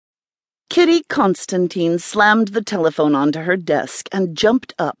Kitty Constantine slammed the telephone onto her desk and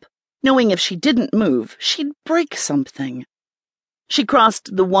jumped up, knowing if she didn't move, she'd break something. She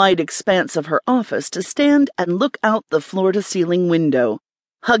crossed the wide expanse of her office to stand and look out the floor-to-ceiling window,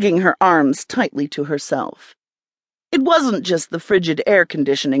 hugging her arms tightly to herself. It wasn't just the frigid air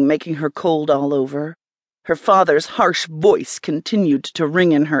conditioning making her cold all over. Her father's harsh voice continued to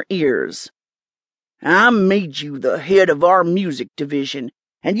ring in her ears. "I made you the head of our music division,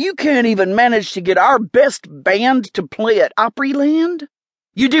 and you can't even manage to get our best band to play at Opryland?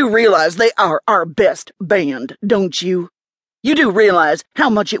 You do realize they are our best band, don't you? You do realize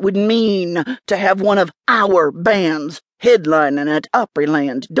how much it would mean to have one of our bands headlining at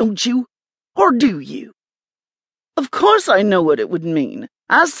Opryland, don't you? Or do you?" "Of course I know what it would mean.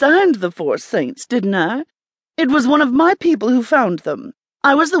 I signed the Four Saints, didn't I? It was one of my people who found them.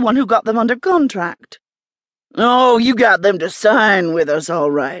 I was the one who got them under contract." "Oh, you got them to sign with us,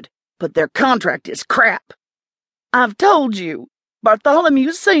 all right, but their contract is crap." "I've told you,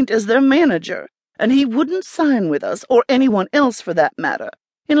 Bartholomew Saint is their manager, and he wouldn't sign with us, or anyone else for that matter,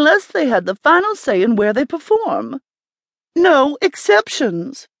 unless they had the final say in where they perform. No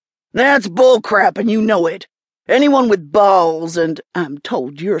exceptions." "That's bullcrap, and you know it. Anyone with balls, and I'm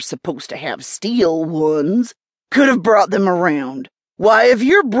told you're supposed to have steel ones, could have brought them around. Why, if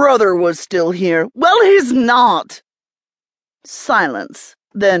your brother was still here—" "Well, he's not." Silence.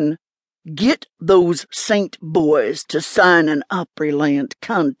 Then, "Get those Saint boys to sign an Opryland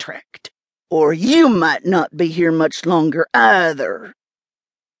contract, or you might not be here much longer either."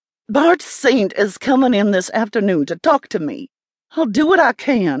 "Bart Saint is coming in this afternoon to talk to me. I'll do what I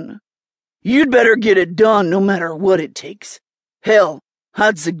can." "You'd better get it done no matter what it takes. Hell,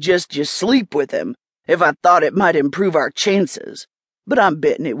 I'd suggest you sleep with him if I thought it might improve our chances, but I'm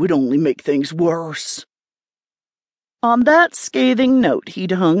betting it would only make things worse." On that scathing note,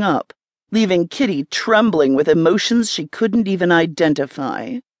 he'd hung up, leaving Kitty trembling with emotions she couldn't even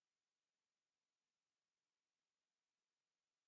identify.